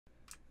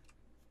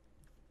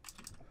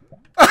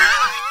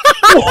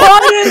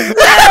What is this?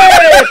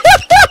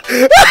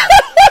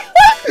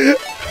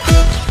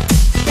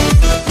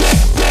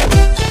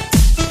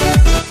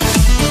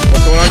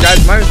 What's going on,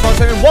 guys? My name is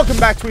FROSTY and welcome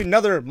back to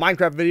another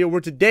Minecraft video where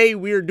today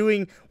we are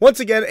doing, once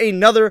again,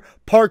 another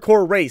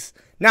parkour race.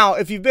 Now,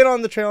 if you've been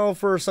on the channel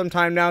for some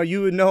time now,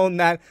 you would know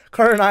that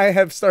Car and I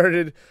have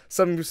started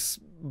some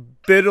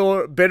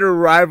bitter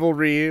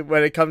rivalry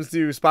when it comes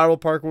to spiral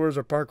parkours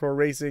or parkour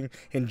racing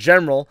in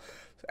general.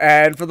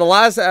 And for the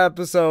last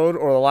episode,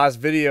 or the last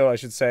video I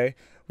should say,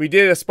 we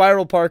did a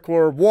spiral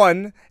parkour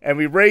 1 and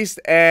we raced,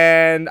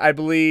 and I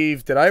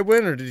believe, did I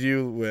win or did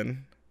you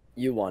win?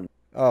 You won.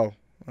 Oh,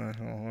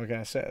 what can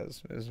I say? It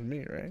was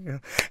me, right?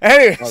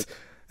 Anyways,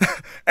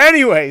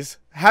 anyways,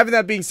 having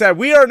that being said,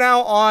 we are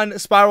now on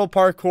spiral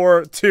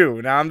parkour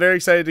 2. Now I'm very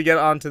excited to get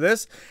onto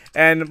this,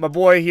 and my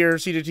boy here,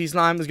 CJT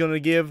Slime, is going to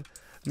give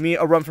me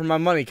a run for my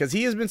money because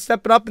he has been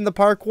stepping up in the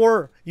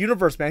parkour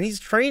universe, man. He's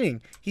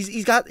training.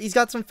 He's got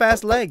some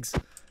fast legs,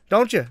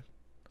 don't you?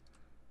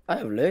 I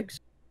have legs.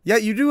 Yeah,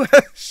 you do.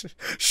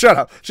 Shut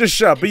up. Just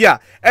shut up. But yeah,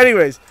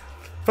 anyways,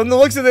 from the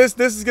looks of this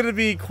is going to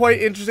be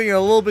quite interesting and a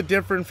little bit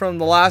different from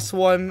the last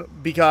one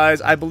because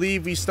I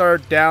believe we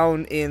start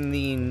down in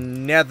the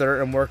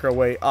nether and work our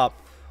way up,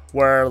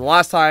 where the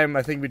last time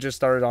I think we just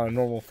started on a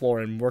normal floor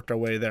and worked our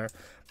way there.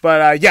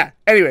 But yeah,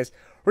 anyways,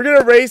 we're going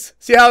to race,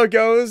 see how it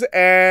goes,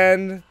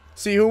 and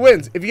see who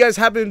wins. If you guys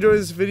happen to enjoy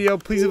this video,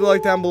 please leave a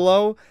like down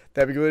below.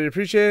 That'd be really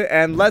appreciated.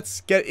 And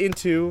let's get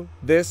into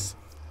this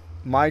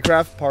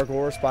Minecraft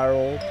Parkour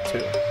Spiral 2.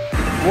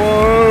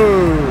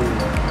 Whoa!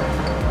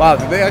 Wow,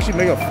 did they actually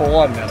make a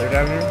full-on nether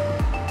down here?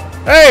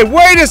 Hey,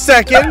 wait a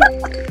second!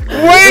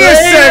 Wait a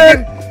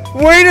second!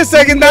 Wait a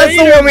second, that's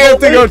the one we have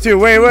to go to.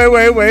 Wait. Oh,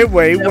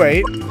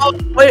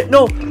 wait,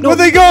 no. Where are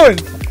they going?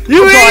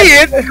 You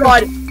idiot!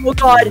 Oh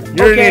god.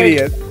 You're an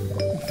idiot.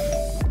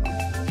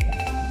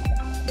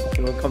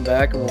 We'll come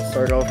back and we'll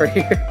start over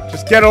here.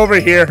 Just get over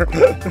here.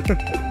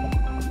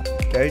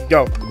 Okay,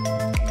 go.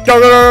 Go.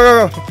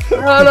 No.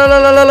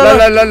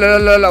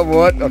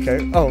 What?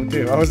 Okay. Oh,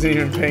 dude, I wasn't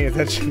even paying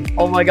attention.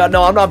 Oh my god,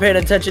 no, I'm not paying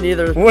attention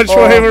either. Which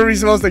way were we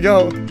supposed to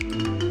go?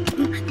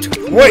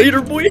 Wait,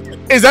 later, boy.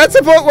 Is that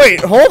supposed? Wait,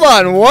 hold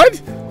on. What?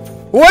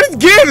 What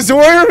gives?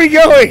 Where are we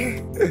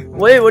going?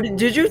 Wait, what?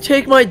 Did you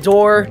take my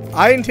door?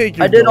 I didn't take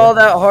your door. I did all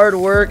that hard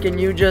work and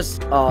you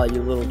just... Oh,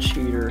 you little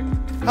cheater.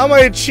 How am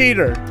I a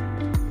cheater?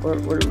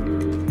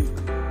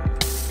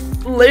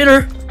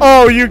 Later.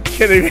 Oh, you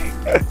kidding me?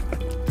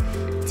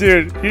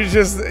 Dude,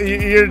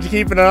 you're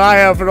keeping an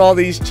eye out for all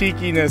these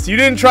cheekiness. You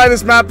didn't try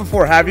this map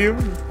before, have you?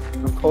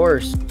 Of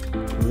course.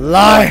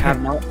 Lie. I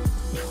have not.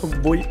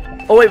 Boy.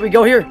 Oh wait, we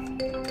go here.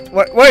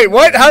 What? Wait,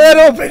 what? How'd that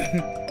open?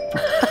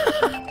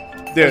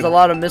 Dude. There's a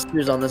lot of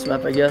mysteries on this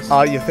map, I guess.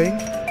 Oh, you think?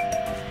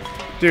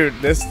 Dude,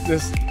 this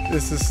is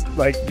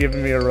like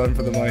giving me a run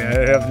for the money.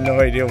 I have no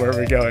idea where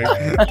we're going.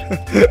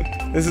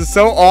 This is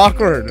so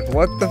awkward.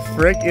 What the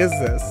frick is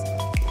this?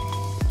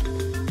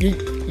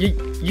 Yeet.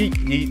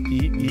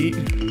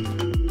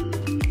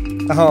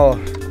 Oh,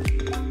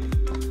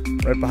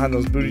 right behind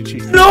those booty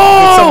cheeks.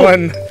 No!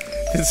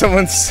 Did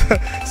someone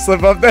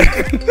slip up there?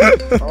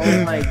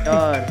 Oh my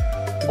god.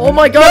 Oh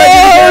my god.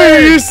 No,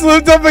 you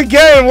slipped up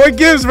again. What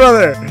gives,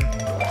 brother?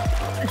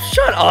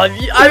 Shut up.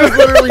 I was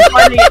literally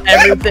finding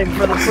everything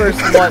for the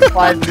first, what,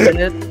 5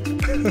 minutes?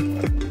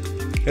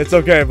 It's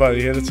okay,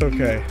 buddy. It's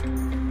okay.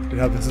 It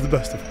happens to the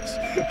best of us.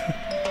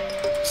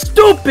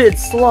 Stupid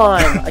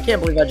slime! I can't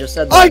believe I just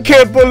said that. I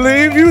can't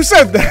believe you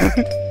said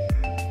that.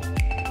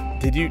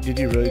 Did you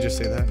really just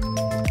say that?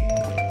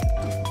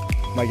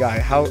 My guy,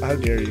 how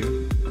dare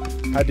you?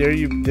 How dare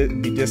you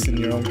be dissing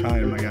your own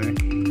kind, my guy?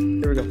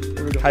 Here we go.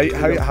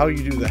 How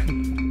you do that?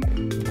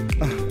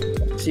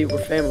 See, we're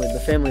family.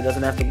 The family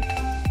doesn't have to.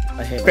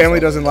 I hate family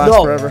doesn't last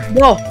forever.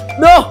 No.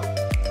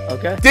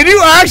 Okay. Did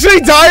you actually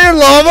die in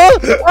lava?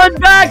 I'm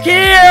back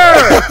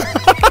here.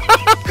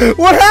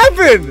 What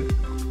happened?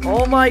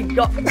 Oh my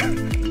god.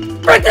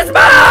 Break this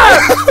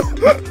map!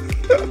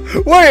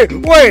 Wait.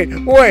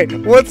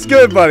 What's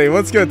good, buddy?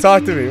 What's good?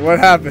 Talk to me. What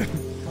happened?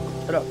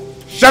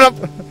 Shut up.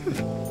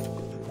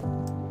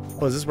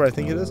 Oh, is this where I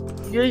think it is?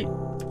 Yeet.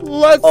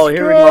 Let's go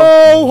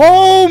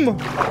home.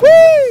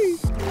 Whee!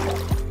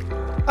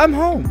 I'm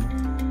home.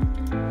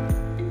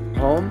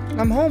 Home?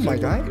 I'm home, my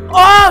guy.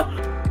 Ah!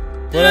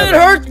 It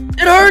hurts.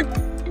 It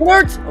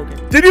hurts. Okay.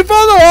 Did you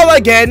fall in the lava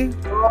again?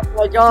 Oh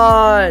my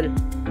god.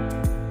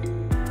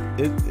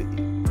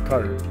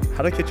 Carter,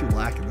 how did I get you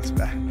lacking this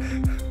bad?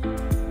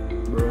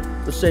 Bro,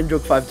 the same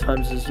joke 5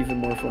 times is even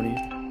more funny.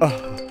 Oh,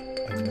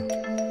 I know.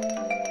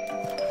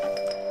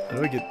 How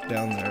do I get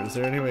down there? Is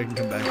there any way I can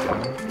come back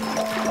down?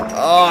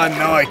 Oh,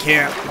 no, I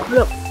can't.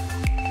 No.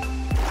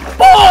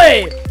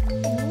 Boy!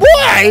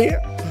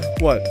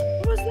 What?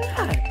 What was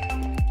that?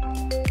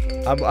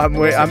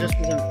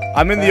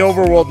 I'm in the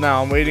overworld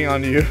now. I'm waiting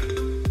on you.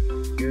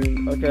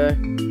 Okay.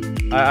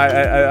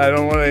 I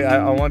don't want to.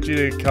 I want you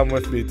to come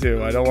with me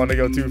too. I don't want to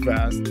go too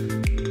fast.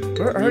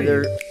 Where are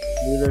you?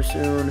 Be there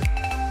soon.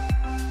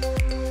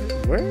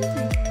 Where?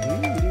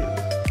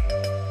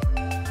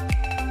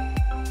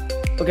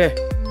 Okay.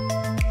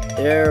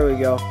 There we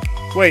go.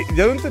 Wait,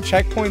 don't the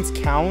checkpoints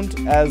count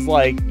as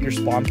like your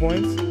spawn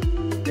points?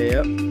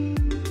 Yep.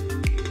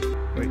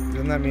 Wait,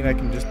 doesn't that mean I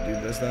can just do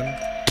this then?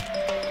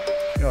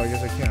 No, I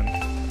guess I can.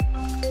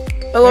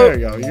 Hello. There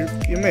you go.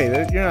 You made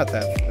it. You're not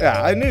that.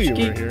 Yeah, I knew you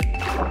were here.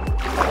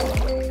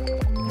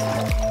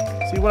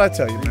 See what I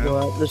tell you, man. Go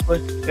out this way.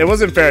 It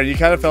wasn't fair. You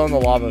kind of fell in the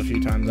lava a few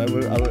times. I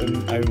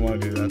didn't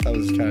want to do that. That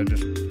was kind of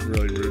just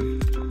really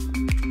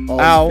rude.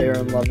 All fair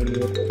and love and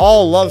war.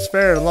 All love's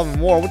fair and love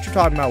and war. What you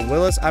talking about,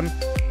 Willis? I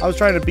was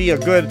trying to be a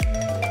good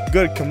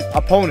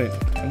opponent.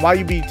 And why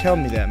you be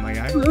telling me that, my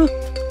guy?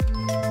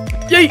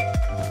 Yeet!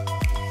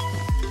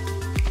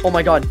 Oh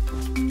my god.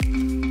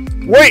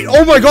 Wait,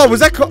 oh my god, was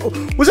that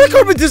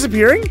carpet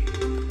disappearing?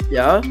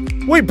 Yeah?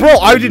 Wait, bro,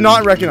 I did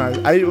not recognize.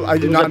 I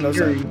did not know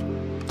that.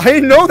 I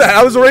didn't know that.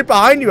 I was right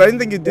behind you. I didn't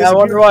think it disappeared. Yeah, I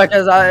wonder why,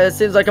 because it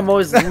seems like I'm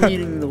always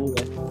leading the way.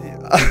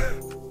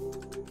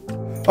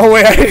 Oh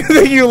wait, I didn't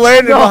think you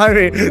landed behind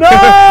me. No!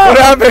 What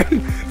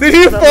happened? Did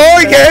you fall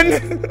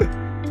again?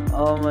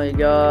 Oh my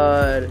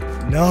god.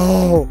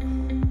 No.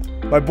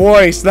 My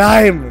boy,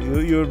 Slime.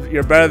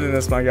 You're better than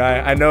this, my guy.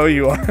 I know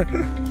you are.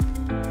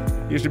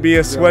 You should be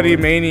a sweaty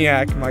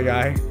maniac, my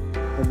guy.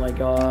 Oh my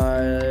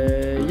god.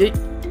 Yeet.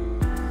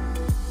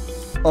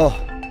 Oh.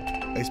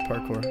 Nice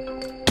parkour.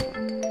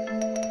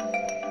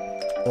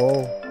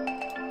 Oh.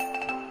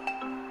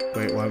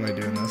 Wait, why am I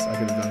doing this? I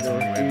could have done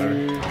something way better.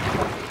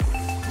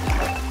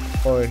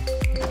 Oi.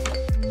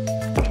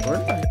 Where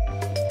did I?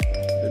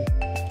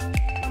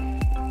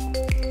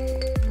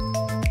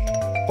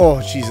 Oh,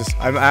 Jesus.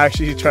 I'm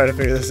actually trying to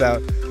figure this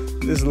out.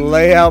 This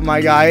layout, my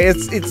guy.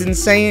 It's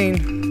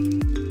insane.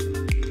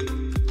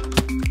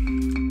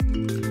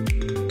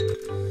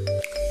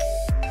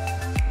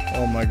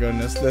 Oh my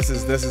goodness. This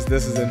is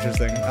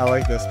interesting. I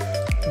like this.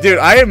 Dude,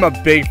 I am a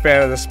big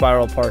fan of the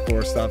spiral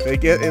parkour stuff.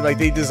 Like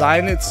they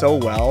design it so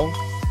well,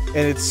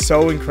 and it's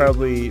so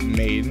incredibly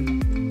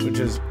made, which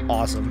is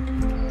awesome.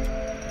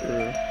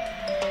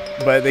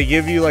 But they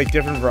give you like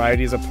different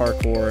varieties of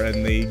parkour,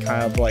 and they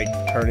kind of like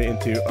turn it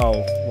into,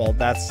 oh, well,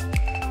 that's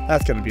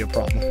gonna be a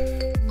problem.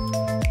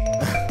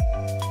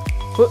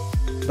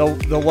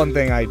 the one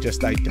thing I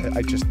just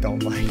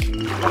don't like.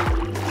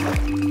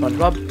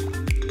 SpongeBob?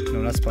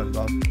 No, not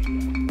SpongeBob.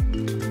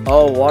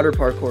 Oh, water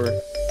parkour.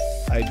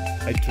 I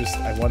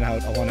want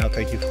out.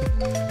 Thank you.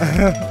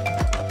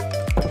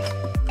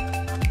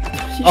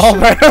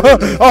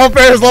 All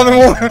fair is love and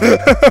war.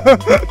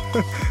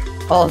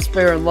 All is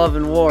fair in love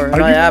and war,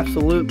 and I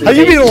absolutely. Have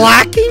you been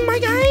lacking, my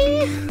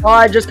guy? Oh,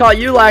 I just caught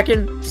you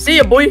lacking. See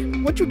ya, boy.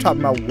 What you talking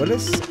about,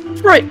 Willis?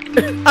 Right.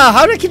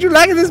 How did I get you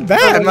lacking this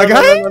bad, my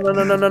guy? No,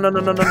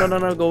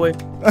 go away.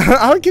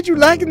 How did I get you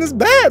lacking this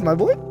bad, my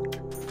boy?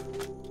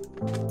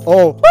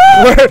 Oh,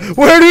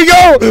 where do we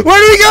go? Where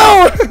do we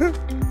go?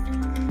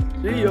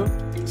 See ya.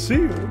 See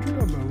ya. What you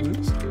talking about,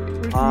 Willis?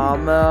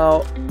 I'm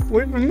out.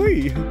 Wait for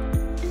me.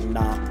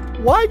 Nah.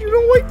 Why you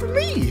don't wait for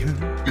me?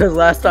 Because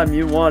last time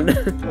you won.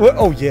 What?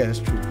 Oh yeah, that's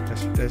true.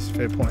 That's a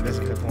fair point. That's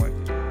a fair point.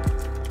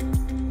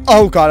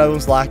 Oh god, I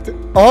was lacked.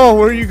 Oh,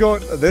 where are you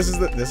going? This is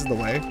the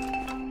way.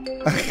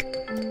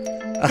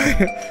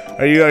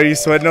 Are you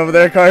sweating over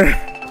there, Carter?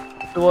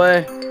 The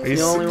way.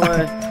 The only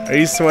way. Are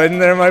you sweating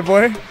there, my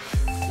boy?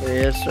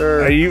 Yes,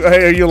 sir. Are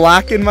you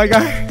lacking, my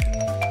guy?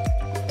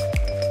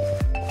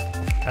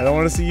 I don't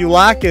want to see you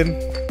lacking.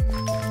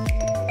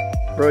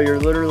 Bro, you're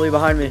literally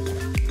behind me.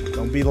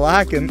 Don't be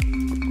lacking.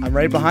 I'm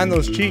right behind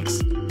those cheeks.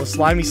 Those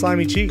slimy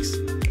cheeks.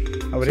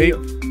 I would hate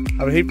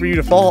for you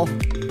to fall.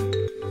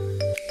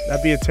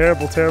 That'd be a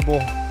terrible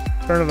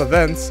turn of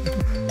events.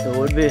 It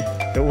would be.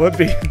 It would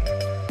be.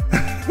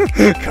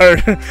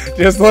 Kurt,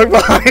 just look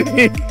behind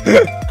me.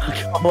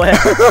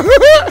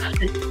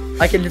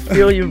 I can just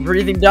feel you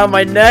breathing down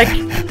my neck.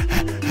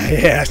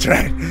 Yeah, that's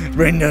right.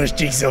 Bring those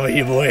cheeks over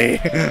here, boy.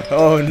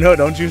 Oh no,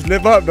 don't you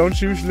slip up. Don't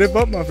you slip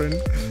up, my friend.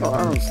 Oh,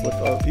 I don't slip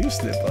up. You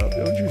slip up.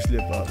 Don't you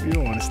slip up. You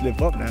don't want to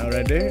slip up now,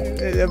 right there.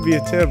 That'd be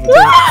a terrible thing.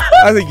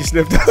 I think you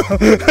slipped up.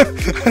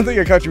 I think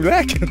I caught you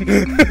lacking.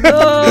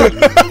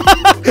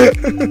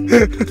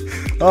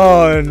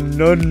 Oh,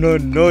 no,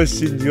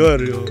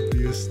 signorio.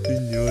 You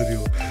signorio.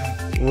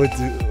 What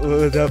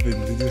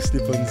happened? Did you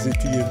slip on the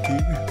TNT?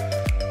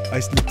 I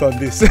slipped on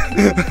this. I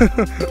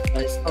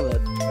saw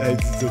that.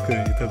 It's okay.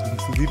 It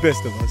happens to the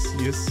best of us.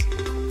 Yes.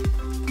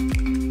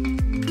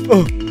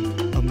 Oh,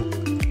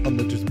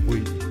 I'ma just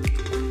wait.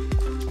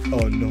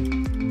 Oh no.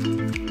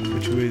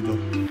 Which way though?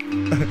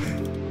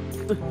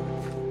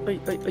 Oi.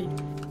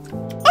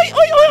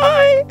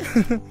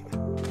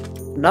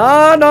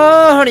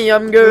 Nah, honey,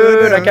 I'm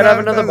good. I can have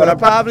another, but I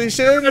probably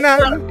should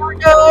not.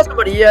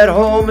 Somebody at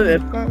home,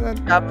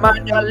 I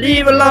might not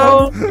leave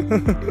alone.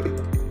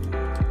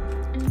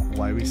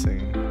 Why are we singing?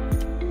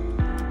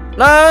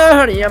 Nah,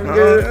 honey, I'm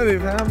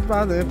good.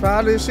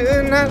 Probably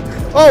should not.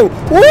 Oh,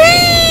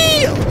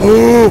 wee!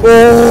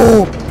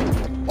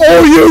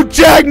 Oh, you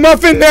jack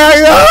muffin now!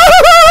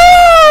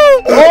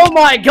 Oh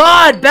my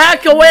God!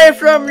 Back away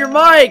from your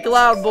mic,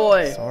 loud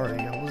boy. Sorry,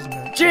 I wasn't.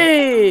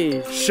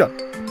 Jeez. Shut.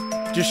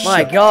 Just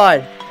my shut.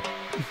 God.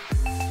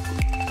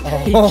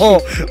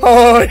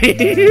 Oh,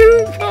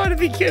 you gotta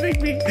be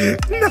kidding me.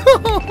 No,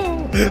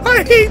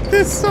 I hate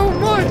this so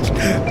much.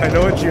 I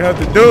know what you have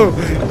to do.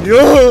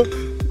 No.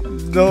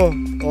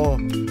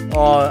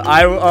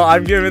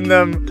 I'm giving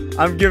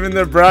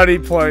them brownie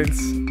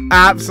points.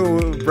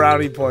 Absolute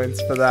brownie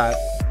points for that.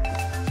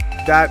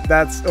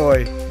 That's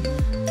oi.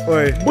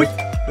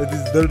 That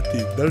is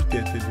dirty. Dirty,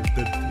 I tell you,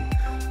 dirty.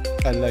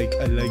 I like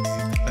the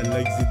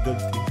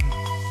dirty.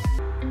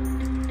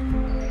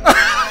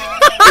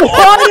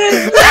 What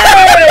is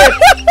that?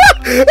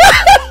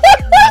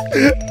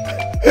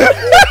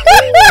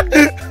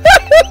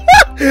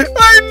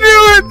 I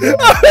knew it!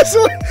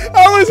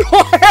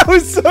 I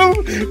was so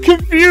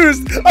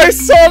confused. I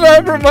saw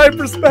that from my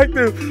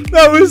perspective.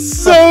 That was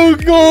so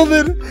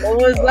golden. What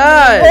was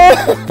that?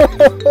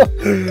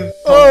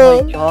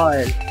 Oh my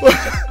god.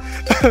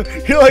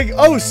 You're like,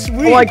 oh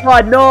sweet. Oh my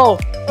god, no.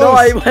 No,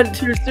 I went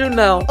too soon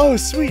now. Oh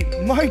sweet,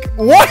 Mike.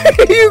 What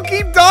do you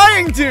keep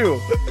dying to?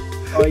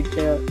 Oh, I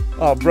can't.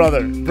 Oh,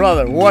 brother,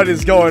 what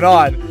is going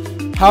on?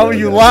 How are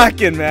you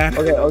lacking, man?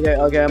 Okay.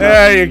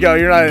 There you go.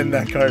 You're not in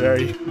that card, are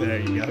you? There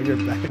you go. You're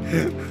back.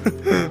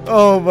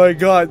 Oh my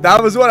god,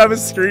 that was what I was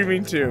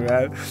screaming to,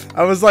 man.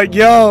 I was like,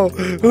 yo,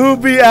 who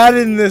be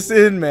adding this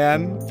in,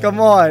 man? Come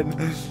on.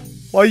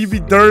 Why you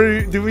be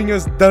doing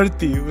us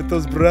dirty with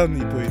those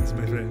brownie points,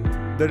 my friend?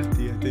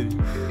 Dirty, I tell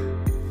you.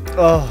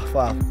 Oh,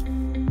 wow.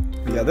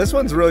 Yeah, this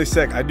one's really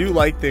sick. I do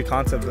like the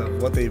concept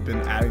of what they've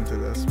been adding to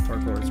this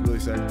parkour. It's really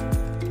sick.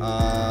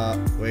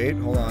 Wait,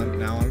 hold on.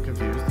 Now I'm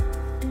confused.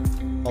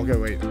 Okay,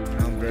 wait.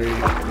 Now I'm very...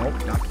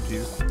 Nope, not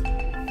confused.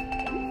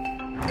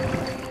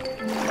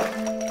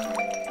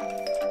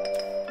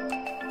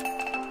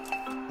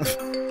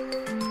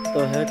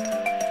 The heck?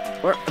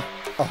 Where?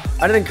 Oh,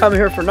 I didn't come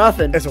here for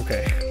nothing. It's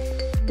okay.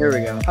 Here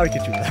we go. I'll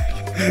get you back.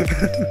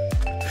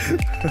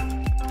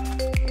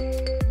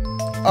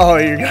 Oh,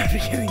 you're gonna be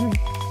kidding me.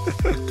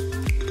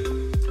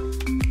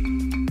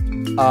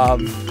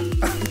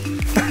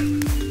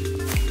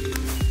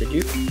 Did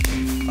you?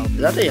 Is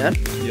that the end?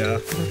 Yeah.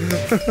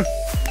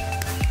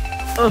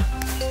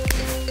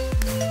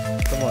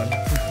 Come on.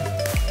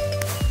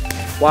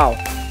 Wow.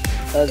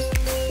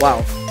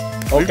 Wow.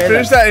 Okay, we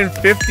finished that in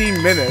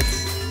 15 minutes.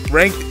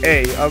 Ranked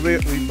A. We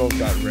both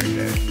got ranked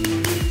A.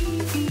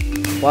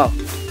 Wow.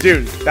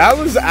 Dude, that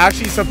was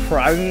actually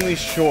surprisingly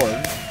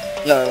short.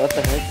 Yeah, what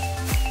the heck?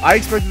 I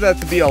expected that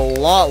to be a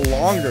lot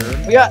longer.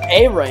 We got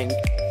A rank.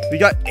 We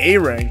got A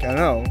rank, I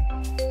know.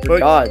 For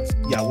gods.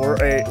 Yeah, we're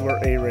A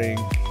rank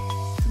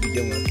to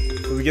begin with.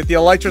 So we get the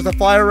electros to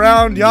fly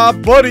around, yeah,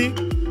 buddy.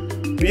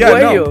 But yeah,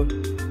 no.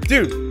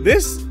 Dude,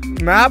 this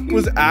map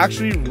was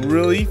actually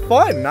really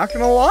fun, not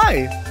gonna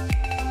lie.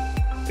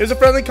 It was a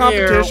friendly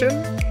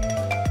competition,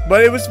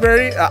 but it was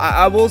very,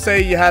 I will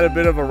say you had a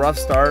bit of a rough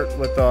start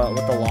with the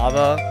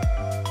lava.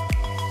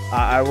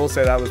 I will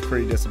say that was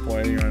pretty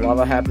disappointing.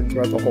 Lava happened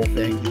throughout the whole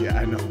thing. Yeah,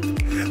 I know.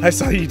 I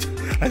saw you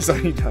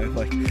die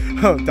like,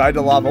 oh, died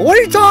to lava. What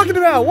are you talking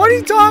about? What are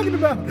you talking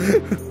about?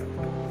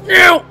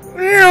 Where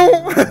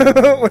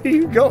are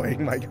you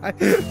going, my guy?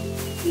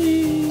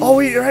 Oh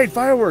wait, you're right,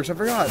 fireworks. I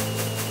forgot.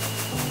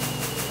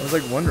 I was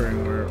like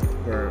wondering where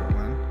it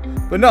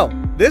went. But no,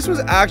 this was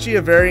actually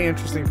a very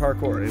interesting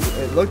parkour.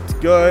 It looked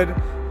good.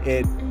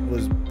 It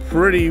was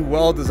pretty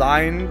well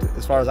designed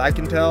as far as I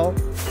can tell.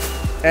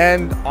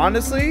 And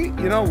honestly,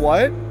 you know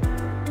what?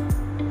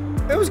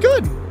 It was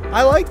good.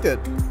 I liked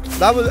it.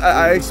 That was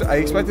I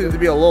expected it to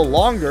be a little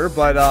longer,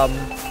 but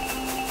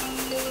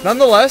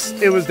nonetheless,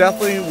 it was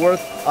definitely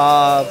worth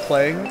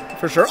playing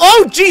for sure.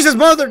 Oh Jesus,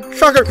 mother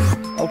trucker!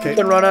 Okay.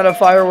 Can run out of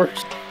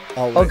fireworks.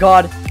 Oh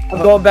God,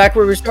 I'm going back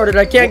where we started.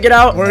 I can't get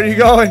out. Where are you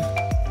going?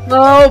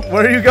 No.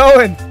 Where are you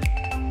going?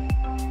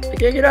 I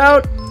can't get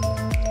out.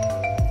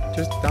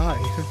 Just die.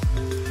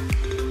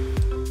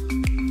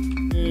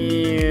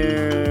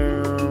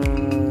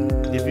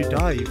 If you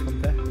die, you come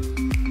back.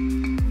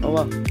 Oh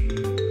wow.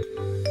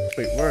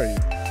 Wait, where are you?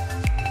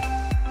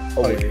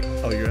 Oh wait.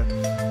 Oh, you're at.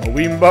 Oh,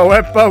 wimbo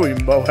heppa,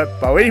 wimbo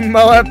heppa,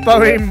 wimbo heppa,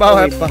 wimbo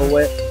heppa.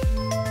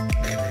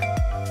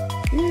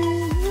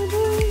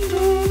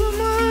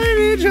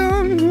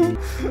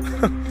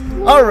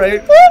 All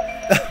right.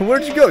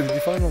 Where'd you go? Did you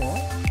find the wall?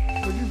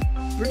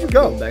 Where'd you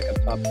go? Back up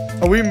top.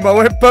 Oh,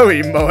 wimbo heppa,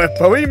 wimbo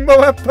heppa, wimbo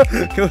heppa.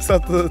 Goes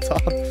up to the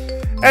top.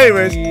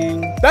 Anyways,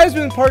 that has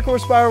been Parkour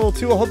Spiral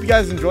 2. I hope you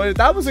guys enjoyed it.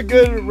 That was a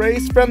good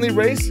race, friendly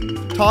race.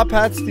 Top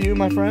hats to you,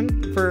 my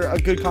friend, for a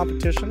good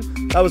competition.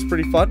 That was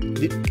pretty fun.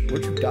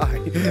 Where'd you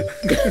die?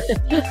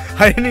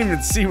 I didn't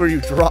even see where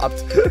you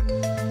dropped.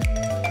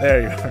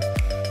 There you are.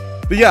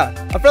 But yeah,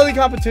 a friendly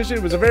competition.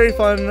 It was a very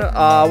fun,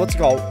 what's it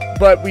called?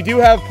 But we do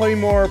have plenty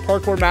more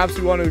parkour maps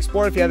we want to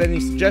explore. If you have any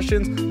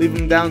suggestions, leave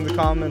them down in the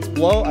comments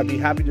below. I'd be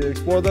happy to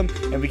explore them,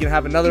 and we can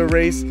have another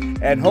race.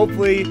 And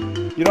hopefully,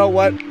 you know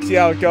what? See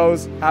how it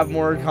goes. Have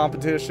more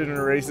competition and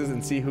races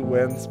and see who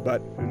wins.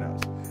 But who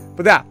knows?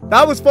 But yeah,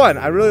 that was fun.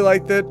 I really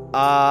liked it.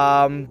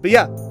 But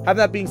yeah, having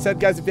that being said,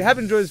 guys, if you have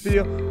enjoyed this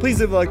video, please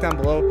leave a like down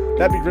below.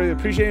 That'd be greatly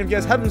appreciated. If you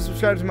guys haven't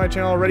subscribed to my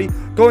channel already,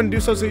 go ahead and do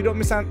so you don't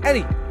miss out on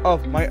any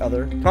of my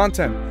other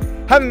content.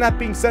 Having that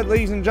being said,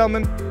 ladies and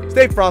gentlemen,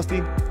 stay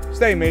frosty,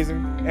 stay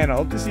amazing, and I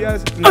hope to see you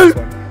guys in the next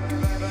one.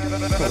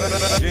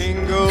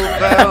 Jingle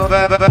bell,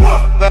 bell,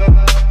 bell.